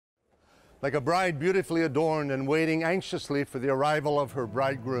Like a bride beautifully adorned and waiting anxiously for the arrival of her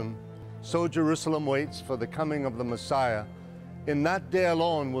bridegroom, so Jerusalem waits for the coming of the Messiah. In that day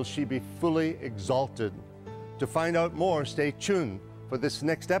alone will she be fully exalted. To find out more, stay tuned for this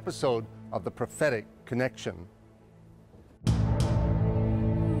next episode of the Prophetic Connection. This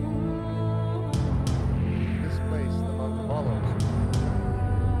place, the Mount of Olives.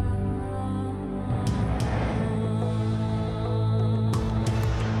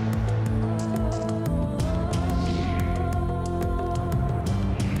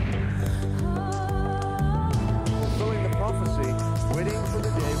 Fulfilling the prophecy, waiting for the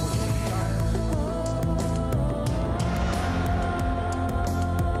day when the Messiah.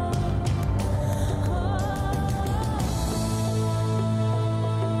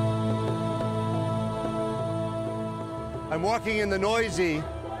 I'm walking in the noisy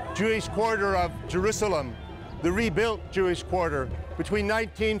Jewish quarter of Jerusalem, the rebuilt Jewish quarter. Between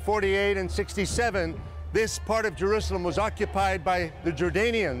 1948 and 67, this part of Jerusalem was occupied by the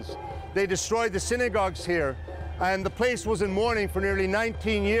Jordanians. They destroyed the synagogues here, and the place was in mourning for nearly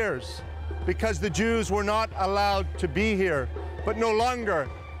 19 years because the Jews were not allowed to be here. But no longer.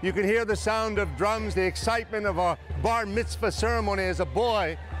 You can hear the sound of drums, the excitement of a bar mitzvah ceremony as a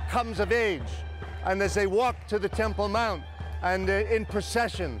boy comes of age. And as they walk to the Temple Mount, and in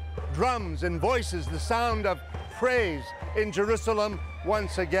procession, drums and voices, the sound of praise in Jerusalem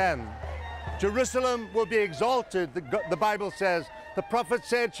once again. Jerusalem will be exalted, the Bible says. The prophet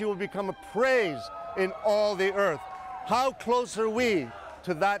said she will become a praise in all the earth. How close are we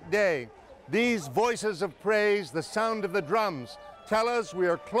to that day? These voices of praise, the sound of the drums, tell us we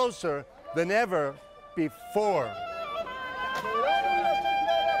are closer than ever before.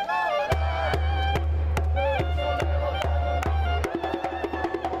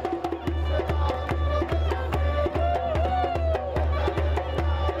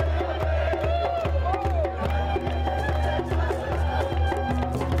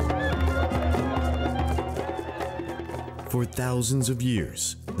 For thousands of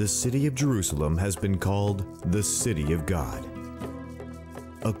years, the city of Jerusalem has been called the City of God.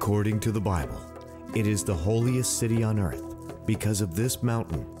 According to the Bible, it is the holiest city on earth because of this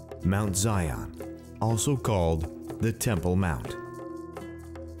mountain, Mount Zion, also called the Temple Mount.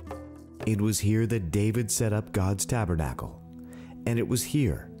 It was here that David set up God's tabernacle, and it was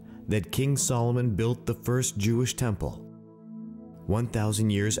here that King Solomon built the first Jewish temple. 1,000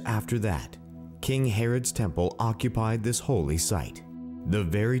 years after that, King Herod's temple occupied this holy site, the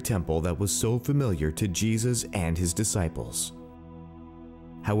very temple that was so familiar to Jesus and his disciples.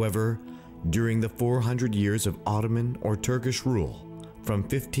 However, during the 400 years of Ottoman or Turkish rule, from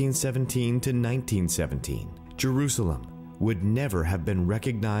 1517 to 1917, Jerusalem would never have been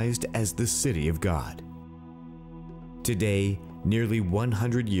recognized as the City of God. Today, nearly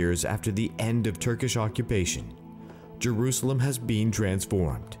 100 years after the end of Turkish occupation, Jerusalem has been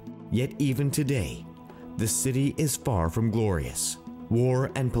transformed. Yet even today, the city is far from glorious.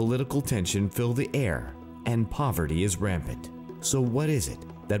 War and political tension fill the air, and poverty is rampant. So what is it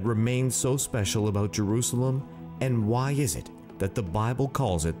that remains so special about Jerusalem, and why is it that the Bible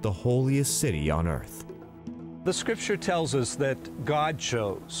calls it the holiest city on earth? The scripture tells us that God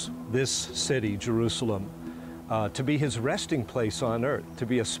chose this city, Jerusalem, to be his resting place on earth, to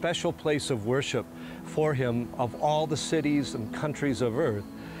be a special place of worship for him of all the cities and countries of earth.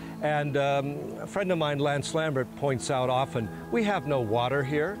 And a friend of mine, Lance Lambert, points out often, we have no water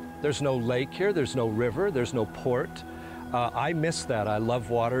here, there's no lake here, there's no river, there's no port. I miss that. I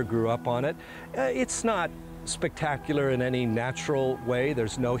love water, grew up on it. It's not spectacular in any natural way.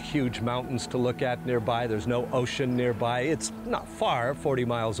 There's no huge mountains to look at nearby. There's no ocean nearby. It's not far, 40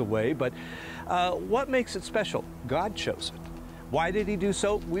 miles away, but what makes it special? God chose it. Why did he do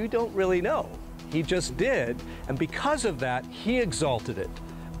so? We don't really know. He just did, and because of that, he exalted it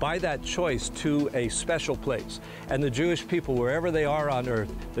by that choice to a special place. And the Jewish people, wherever they are on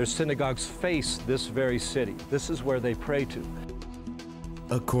earth, their synagogues face this very city. This is where they pray to.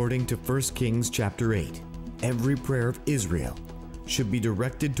 According to 1 Kings chapter 8, every prayer of Israel should be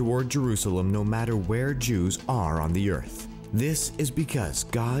directed toward Jerusalem no matter where Jews are on the earth. This is because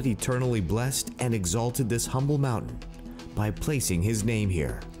God eternally blessed and exalted this humble mountain by placing his name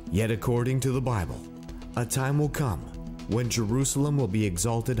here. Yet according to the Bible, a time will come when Jerusalem will be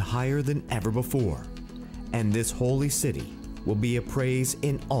exalted higher than ever before, and this holy city will be a praise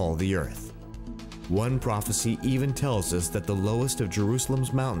in all the earth. One prophecy even tells us that the lowest of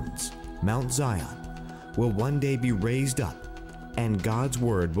Jerusalem's mountains, Mount Zion, will one day be raised up, and God's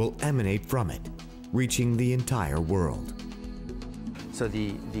word will emanate from it, reaching the entire world. So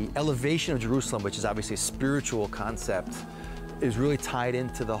the elevation of Jerusalem, which is obviously a spiritual concept, is really tied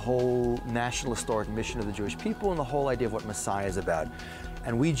into the whole national historic mission of the Jewish people and the whole idea of what Messiah is about.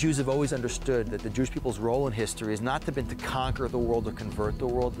 And we Jews have always understood that the Jewish people's role in history has not been to conquer the world or convert the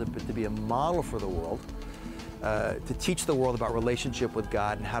world, but to be a model for the world, to teach the world about relationship with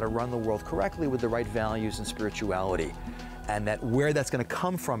God and how to run the world correctly with the right values and spirituality. And that where that's going to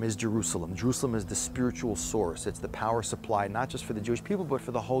come from is Jerusalem. Jerusalem is the spiritual source. It's the power supply, not just for the Jewish people, but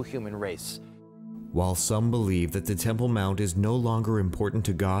for the whole human race. While some believe that the Temple Mount is no longer important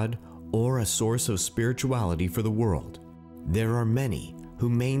to God or a source of spirituality for the world, there are many who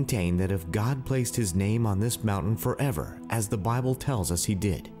maintain that if God placed his name on this mountain forever, as the Bible tells us he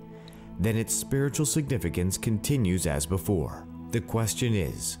did, then its spiritual significance continues as before. The question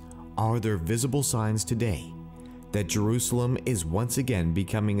is, are there visible signs today that Jerusalem is once again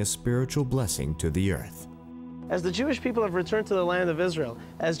becoming a spiritual blessing to the earth? As the Jewish people have returned to the land of Israel,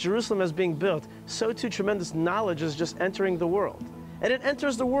 as Jerusalem is being built, so too tremendous knowledge is just entering the world. And it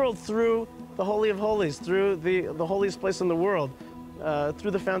enters the world through the Holy of Holies, through the holiest place in the world,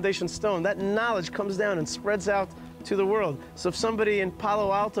 through the foundation stone. That knowledge comes down and spreads out to the world. So if somebody in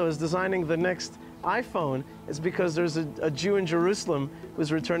Palo Alto is designing the next iPhone, it's because there's a Jew in Jerusalem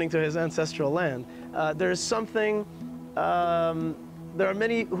who's returning to his ancestral land. There are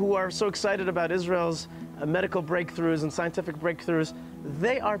many who are so excited about Israel's medical breakthroughs and scientific breakthroughs.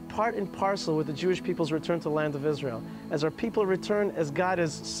 They are part and parcel with the Jewish people's return to the land of Israel. As our people return, as God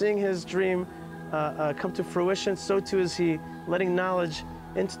is seeing his dream come to fruition, so too is he letting knowledge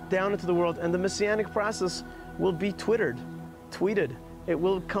down into the world. And the messianic process will be tweeted. It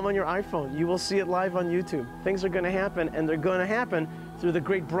will come on your iPhone. You will see it live on YouTube. Things are going to happen, and they're going to happen through the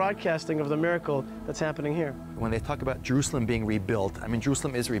great broadcasting of the miracle that's happening here. When they talk about Jerusalem being rebuilt, I mean,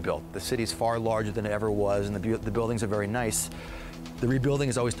 Jerusalem is rebuilt. The city's far larger than it ever was, and the buildings are very nice. The rebuilding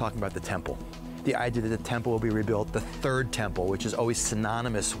is always talking about the temple. The idea that the temple will be rebuilt, the third temple, which is always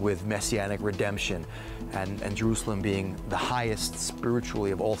synonymous with messianic redemption, and Jerusalem being the highest spiritually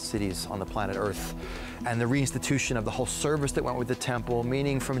of all cities on the planet Earth. And the reinstitution of the whole service that went with the temple,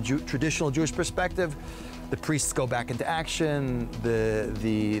 meaning from a traditional Jewish perspective, the priests go back into action,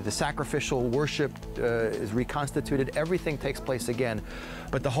 the sacrificial worship is reconstituted, everything takes place again.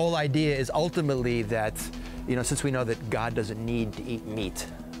 But the whole idea is ultimately that, you know, since we know that God doesn't need to eat meat,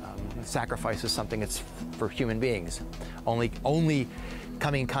 sacrifice is something that's for human beings. Only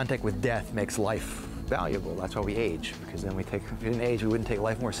coming in contact with death makes life valuable. That's why we age, because then if we didn't age, we wouldn't take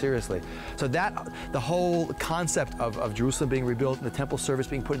life more seriously. So the whole concept of Jerusalem being rebuilt and the temple service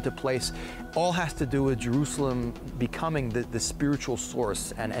being put into place all has to do with Jerusalem becoming the spiritual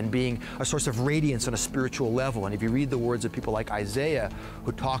source and being a source of radiance on a spiritual level. And if you read the words of people like Isaiah,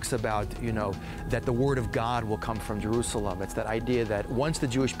 who talks about, you know, that the word of God will come from Jerusalem. It's that idea that once the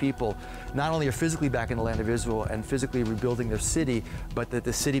Jewish people not only are physically back in the land of Israel and physically rebuilding their city, but that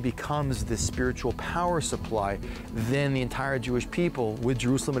the city becomes this spiritual power supply, then the entire Jewish people, with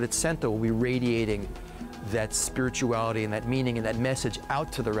Jerusalem at its center, will be radiating that spirituality and that meaning and that message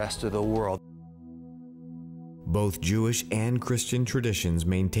out to the rest of the world. Both Jewish and Christian traditions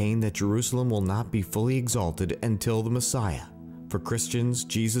maintain that Jerusalem will not be fully exalted until the Messiah, for Christians,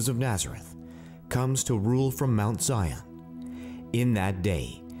 Jesus of Nazareth, comes to rule from Mount Zion. In that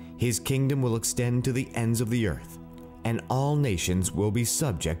day, his kingdom will extend to the ends of the earth, and all nations will be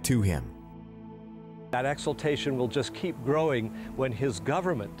subject to him. That exaltation will just keep growing when his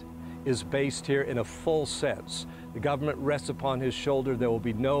government is based here in a full sense. The government rests upon his shoulder. There will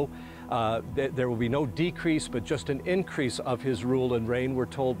be no decrease, but just an increase of his rule and reign, we're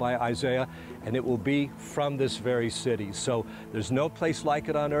told by Isaiah, and it will be from this very city. So there's no place like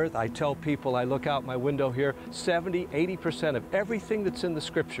it on earth. I tell people, I look out my window here, 70–80% of everything that's in the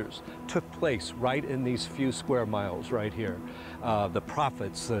scriptures took place right in these few square miles right here. The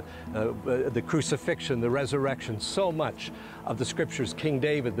prophets, the crucifixion, the resurrection, so much of the scriptures, King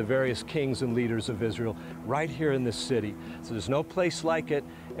David, the various kings and leaders of Israel, right here in this city. So there's no place like it.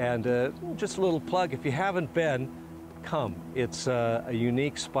 And just a little plug, if you haven't been, come. It's a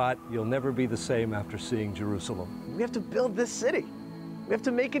unique spot. You'll never be the same after seeing Jerusalem. We have to build this city. We have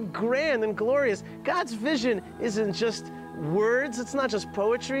to make it grand and glorious. God's vision isn't just words. It's not just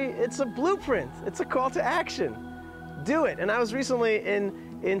poetry. It's a blueprint. It's a call to action. Do it. And I was recently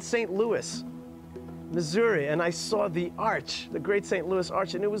in St. Louis, Missouri, and I saw the arch, the Great St. Louis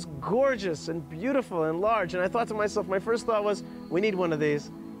Arch, and it was gorgeous and beautiful and large. And I thought to myself, my first thought was, we need one of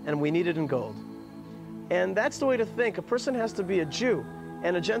these, and we need it in gold. And that's the way to think. A person has to be a Jew,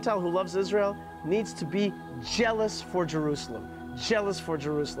 and a Gentile who loves Israel needs to be jealous for Jerusalem. Jealous for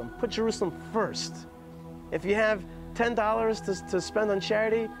Jerusalem. Put Jerusalem first. If you have $10 to spend on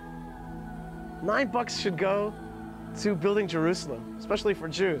charity, $9 should go to building Jerusalem, especially for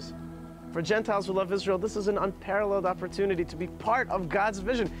Jews. For Gentiles who love Israel, this is an unparalleled opportunity to be part of God's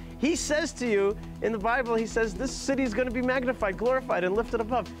vision. He says to you in the Bible, he says, this city is going to be magnified, glorified, and lifted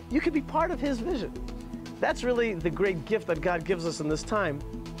above. You can be part of his vision. That's really the great gift that God gives us in this time,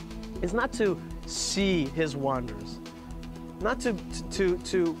 is not to see his wonders, not to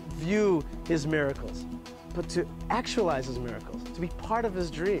view his miracles, but to actualize his miracles, to be part of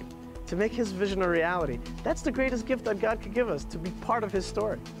his dream, to make his vision a reality. That's the greatest gift that God could give us, to be part of his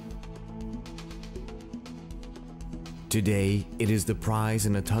story. Today, it is the prize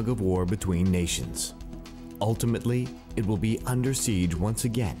in a tug of war between nations. Ultimately, it will be under siege once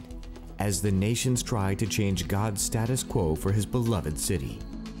again, as the nations try to change God's status quo for his beloved city.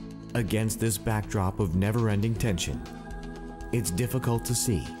 Against this backdrop of never-ending tension, it's difficult to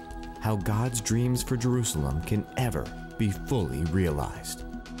see how God's dreams for Jerusalem can ever be fully realized.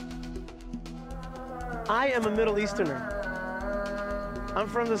 I am a Middle Easterner. I'm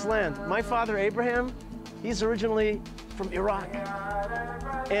from this land. My father, Abraham, he's originally from Iraq.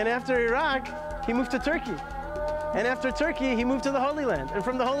 And after Iraq, he moved to Turkey. And after Turkey, he moved to the Holy Land. And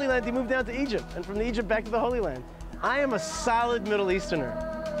from the Holy Land, he moved down to Egypt. And from the Egypt back to the Holy Land. I am a solid Middle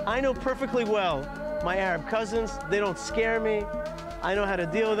Easterner. I know perfectly well my Arab cousins. They don't scare me. I know how to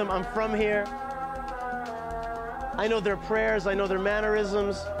deal with them. I'm from here. I know their prayers. I know their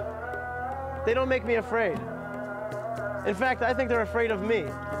mannerisms. They don't make me afraid. In fact, I think they're afraid of me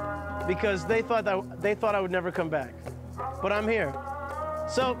because they thought I would never come back. But I'm here.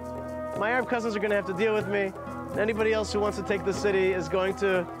 So my Arab cousins are going to have to deal with me. Anybody else who wants to take the city is going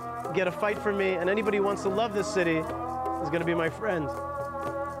to get a fight for me. And anybody who wants to love this city is going to be my friend.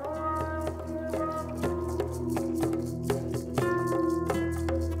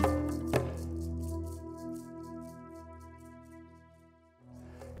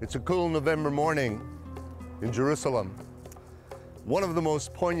 It's a cool November morning in Jerusalem. One of the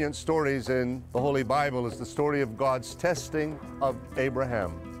most poignant stories in the Holy Bible is the story of God's testing of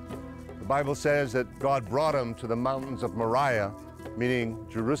Abraham. The Bible says that God brought him to the mountains of Moriah, meaning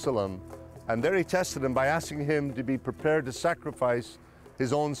Jerusalem, and there he tested him by asking him to be prepared to sacrifice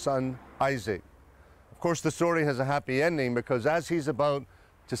his own son Isaac. Of course, the story has a happy ending because as he's about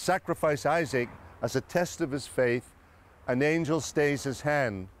to sacrifice Isaac as a test of his faith, an angel stays his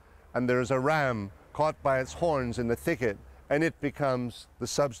hand, and there's a ram caught by its horns in the thicket, and it becomes the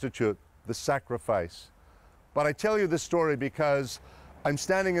substitute, the sacrifice. But I tell you this story because I'm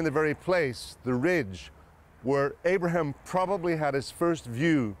standing in the very place, the ridge, where Abraham probably had his first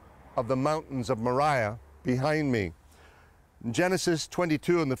view of the mountains of Moriah behind me. In Genesis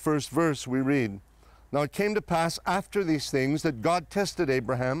 22, in the first verse, we read, "Now it came to pass after these things that God tested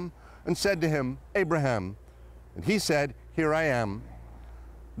Abraham and said to him, 'Abraham.' And he said, 'Here I am.'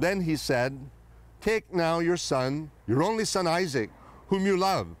 Then he said, 'Take now your son, your only son Isaac, whom you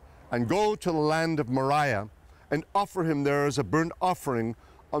love, and go to the land of Moriah, and offer him there as a burnt offering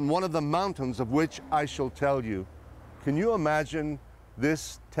on one of the mountains of which I shall tell you.'" Can you imagine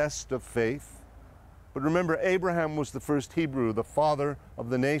this test of faith? But remember, Abraham was the first Hebrew, the father of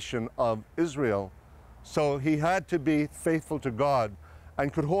the nation of Israel. So he had to be faithful to God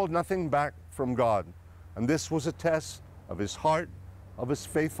and could hold nothing back from God. And this was a test of his heart, of his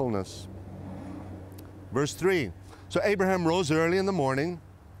faithfulness. Verse 3, "So Abraham rose early in the morning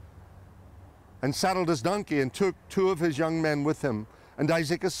and saddled his donkey and took 2 of his young men with him and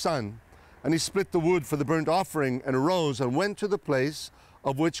Isaac his son. And he split the wood for the burnt offering and arose and went to the place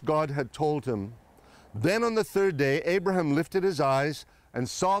of which God had told him. Then on the 3rd day, Abraham lifted his eyes and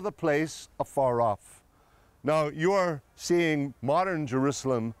saw the place afar off." Now you are seeing modern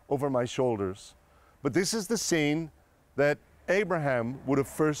Jerusalem over my shoulders, but this is the scene that Abraham would have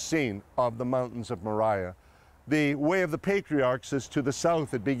first seen of the mountains of Moriah. The way of the patriarchs is to the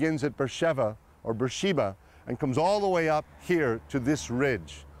south. It begins at Beersheba and comes all the way up here to this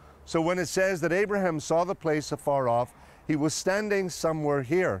ridge. So when it says that Abraham saw the place afar off, he was standing somewhere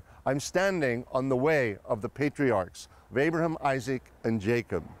here. I'm standing on the way of the patriarchs, of Abraham, Isaac, and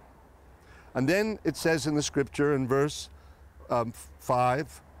Jacob. And then it says in the scripture in verse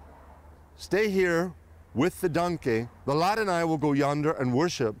 5, "Stay here with the donkey. The lad and I will go yonder and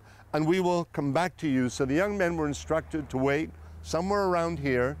worship, and we will come back to you." So the young men were instructed to wait somewhere around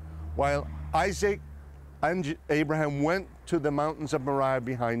here while Isaac and Abraham went to the mountains of Moriah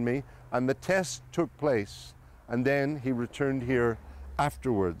behind me, and the test took place. And then he returned here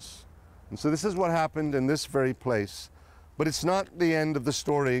afterwards. And so this is what happened in this very place. But it's not the end of the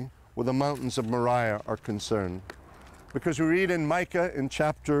story where the mountains of Moriah are concerned. Because we read in Micah in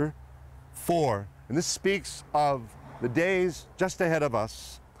chapter 4, and this speaks of the days just ahead of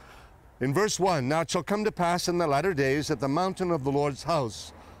us. In verse 1, now it shall come to pass in the latter days that the mountain of the Lord's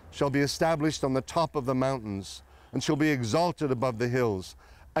house shall be established on the top of the mountains, and shall be exalted above the hills,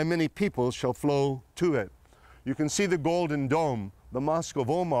 and many people shall flow to it. You can see the golden dome, the Mosque of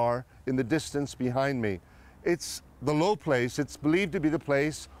Omar, in the distance behind me. It's the low place. It's believed to be the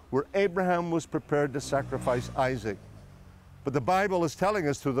place where Abraham was prepared to sacrifice Isaac. But the Bible is telling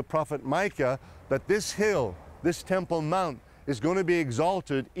us through the prophet Micah that this hill, this Temple Mount, is going to be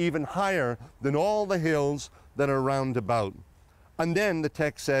exalted even higher than all the hills that are round about. And then the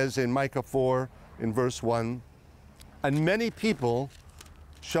text says in Micah 4, in verse 1, and many people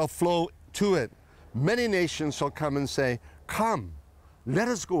shall flow to it. Many nations shall come and say, come, let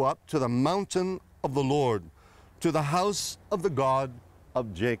us go up to the mountain of the Lord, to the house of the God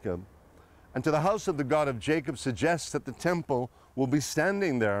of Jacob. And to the house of the God of Jacob suggests that the temple will be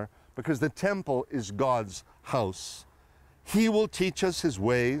standing there because the temple is God's house. He will teach us his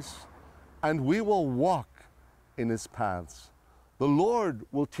ways, and we will walk in his paths. The Lord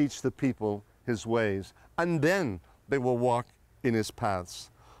will teach the people his ways, and then they will walk in his paths.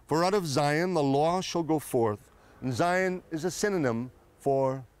 For out of Zion the law shall go forth. And Zion is a synonym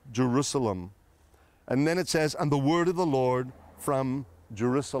for Jerusalem. And then it says, and the word of the Lord from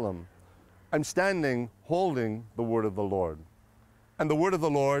Jerusalem. I'm standing holding the word of the Lord. And the word of the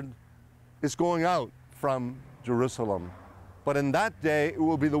Lord is going out from Jerusalem. But in that day, it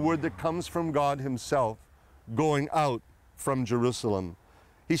will be the word that comes from God himself, going out from Jerusalem.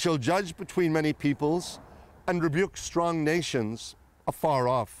 He shall judge between many peoples and rebuke strong nations afar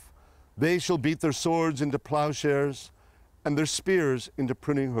off. They shall beat their swords into plowshares and their spears into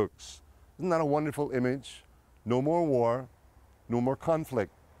pruning hooks. Isn't that a wonderful image? No more war, no more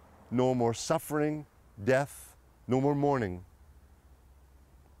conflict, no more suffering, death, no more mourning.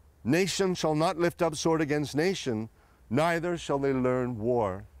 Nation shall not lift up sword against nation, neither shall they learn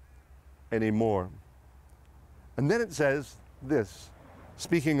war anymore. And then it says this,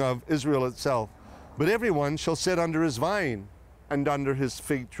 speaking of Israel itself, but everyone shall sit under his vine and under his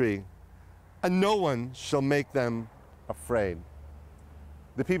fig tree, and no one shall make them afraid.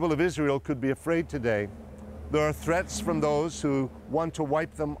 The people of Israel could be afraid today. There are threats from those who want to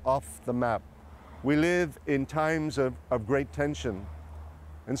wipe them off the map. We live in times of great tension.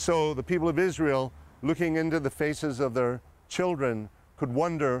 And so the people of Israel, looking into the faces of their children, could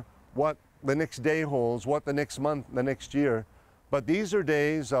wonder what the next day holds, what the next month, the next year. But these are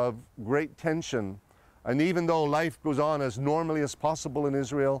days of great tension. And even though life goes on as normally as possible in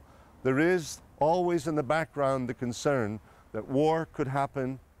Israel, there is always in the background the concern that war could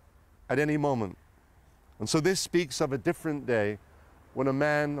happen at any moment. And so this speaks of a different day when a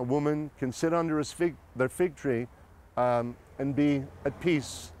man, a woman can sit under their fig tree and be at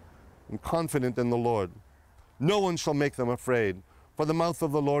peace and confident in the Lord. No one shall make them afraid, for the mouth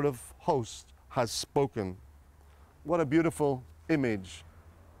of the Lord of hosts has spoken. What a beautiful image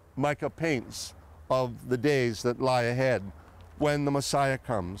Micah paints of the days that lie ahead when the Messiah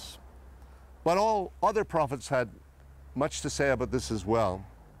comes. But all other prophets had much to say about this as well.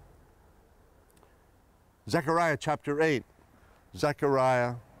 Zechariah chapter 8,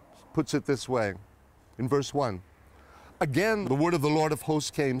 Zechariah puts it this way in verse 1. Again, the word of the Lord of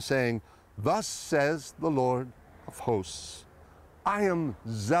hosts came, saying, thus says the Lord of hosts, I am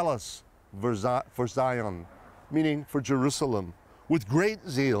zealous for Zion, meaning for Jerusalem. With great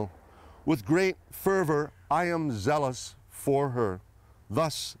zeal, with great fervor, I am zealous for her.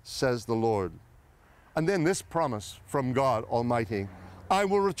 Thus says the Lord. And then this promise from God Almighty, I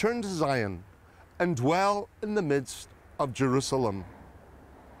will return to Zion and dwell in the midst of Jerusalem.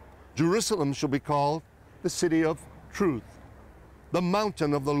 Jerusalem shall be called the city of truth, the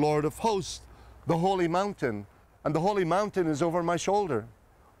mountain of the Lord of hosts, the holy mountain. And the holy mountain is over my shoulder,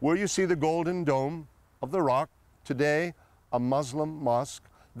 where you see the golden dome of the rock, today a Muslim mosque.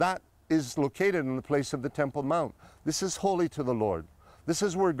 That is located in the place of the Temple Mount. This is holy to the Lord. This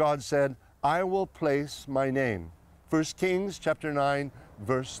is where God said, I will place my name. 1 Kings chapter 9,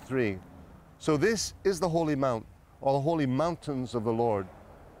 verse 3. So this is the holy mount, or the holy mountains of the Lord.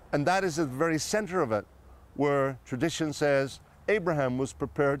 And that is at the very center of it, where tradition says Abraham was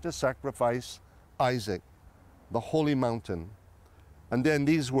prepared to sacrifice Isaac, the holy mountain. And then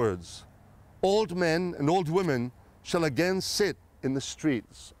these words, old men and old women shall again sit in the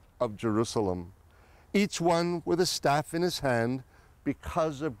streets of Jerusalem, each one with a staff in his hand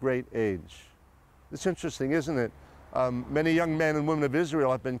because of great age. It's interesting, isn't it? Many young men and women of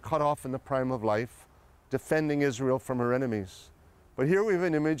Israel have been cut off in the prime of life, defending Israel from her enemies. But here we have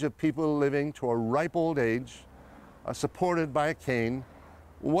an image of people living to a ripe old age, supported by a cane.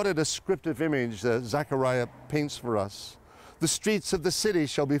 What a descriptive image that Zechariah paints for us. The streets of the city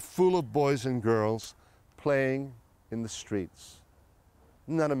shall be full of boys and girls playing in the streets.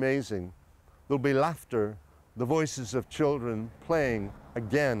 Isn't that amazing? There'll be laughter, the voices of children playing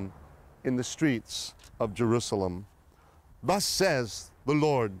again in the streets of Jerusalem. Thus says the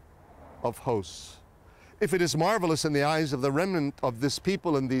Lord of hosts. If it is marvelous in the eyes of the remnant of this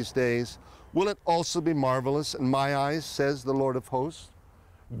people in these days, will it also be marvelous in my eyes, says the Lord of hosts?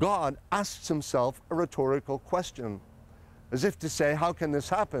 God asks himself a rhetorical question, as if to say, how can this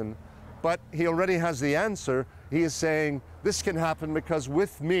happen? But he already has the answer. He is saying, this can happen because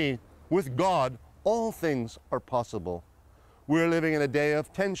with me, with God, all things are possible. We're living in a day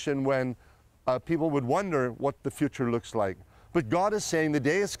of tension when people would wonder what the future looks like. But God is saying the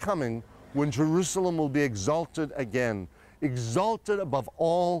day is coming when Jerusalem will be exalted again, exalted above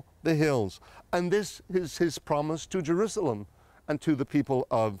all the hills. And this is his promise to Jerusalem and to the people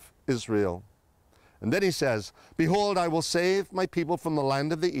of Israel. And then he says, behold, I will save my people from the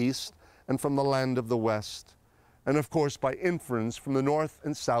land of the east and from the land of the west. And of course, by inference, from the north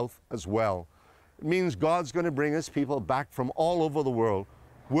and south as well. It means God's going to bring his people back from all over the world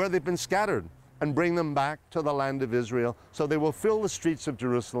where they've been scattered and bring them back to the land of Israel, so they will fill the streets of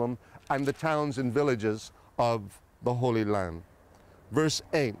Jerusalem and the towns and villages of the Holy Land. Verse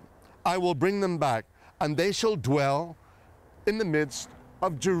 8, I will bring them back, and they shall dwell in the midst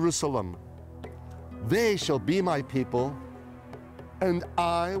of Jerusalem. They shall be my people, and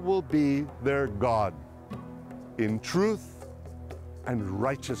I will be their God, in truth and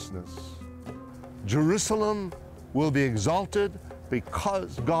righteousness. Jerusalem will be exalted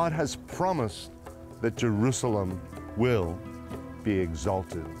because God has promised that Jerusalem will be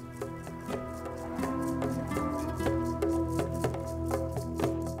exalted.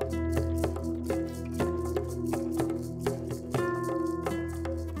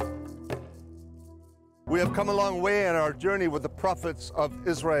 We have come a long way in our journey with the prophets of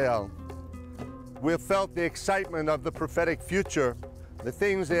Israel. We have felt the excitement of the prophetic future, the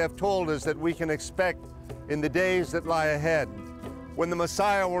things they have told us that we can expect in the days that lie ahead, when the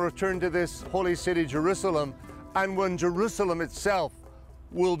Messiah will return to this holy city, Jerusalem, and when Jerusalem itself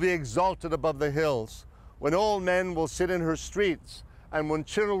will be exalted above the hills, when old men will sit in her streets, and when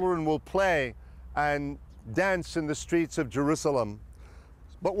children will play and dance in the streets of Jerusalem.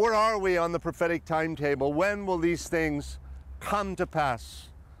 But where are we on the prophetic timetable? When will these things come to pass?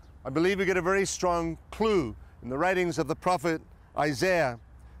 I believe we get a very strong clue in the writings of the prophet Isaiah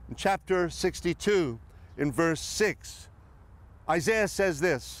in chapter 62 in verse 6. Isaiah says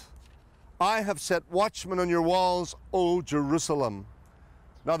this, I have set watchmen on your walls, O Jerusalem.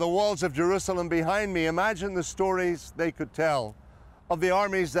 Now the walls of Jerusalem behind me, imagine the stories they could tell of the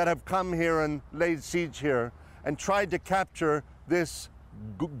armies that have come here and laid siege here and tried to capture this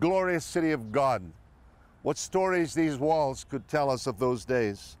glorious city of God. What stories these walls could tell us of those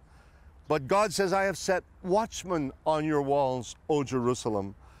days. But God says, I have set watchmen on your walls, O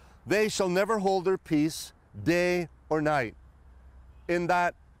Jerusalem. They shall never hold their peace day or night. In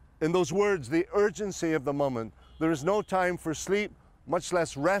those words, the urgency of the moment. There is no time for sleep, much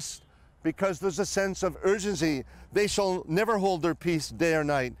less rest, because there's a sense of urgency. They shall never hold their peace day or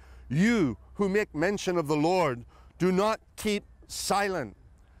night. You who make mention of the Lord, do not keep silent.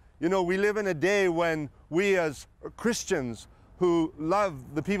 You know, we live in a day when we as Christians who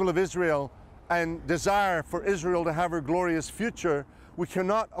love the people of Israel and desire for Israel to have her glorious future, we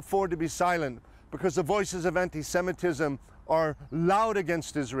cannot afford to be silent, because the voices of anti-Semitism are loud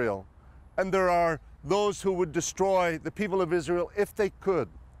against Israel. And there are those who would destroy the people of Israel if they could.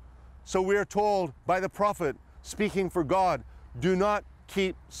 So we are told by the prophet, speaking for God, do not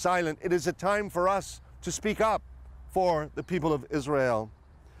keep silent. It is a time for us to speak up for the people of Israel.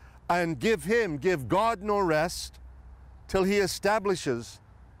 And give God no rest till he establishes,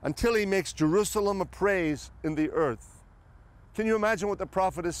 until he makes Jerusalem a praise in the earth. Can you imagine what the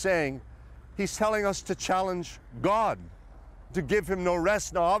prophet is saying? He's telling us to challenge God, to give him no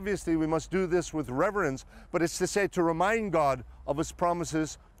rest. Now, obviously, we must do this with reverence, but it's to say, to remind God of his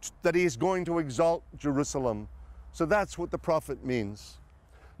promises that he is going to exalt Jerusalem. So that's what the prophet means.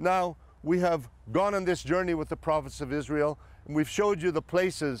 Now, we have gone on this journey with the prophets of Israel, and we've showed you the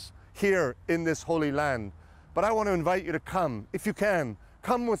places here in this holy land. But I want to invite you to come, if you can,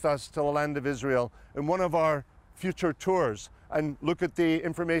 come with us to the land of Israel in one of our future tours, and look at the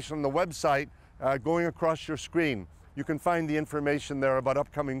information on the website going across your screen. You can find the information there about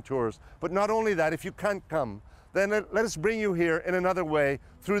upcoming tours. But not only that, if you can't come, then let us bring you here in another way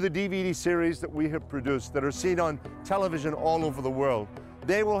through the DVD series that we have produced that are seen on television all over the world.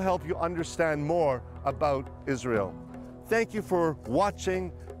 They will help you understand more about Israel. thank you for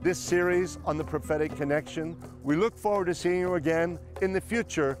watching this series on the Prophetic Connection. We look forward to seeing you again in the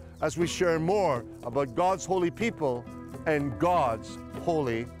future as we share more about God's holy people and God's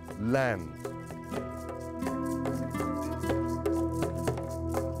holy land.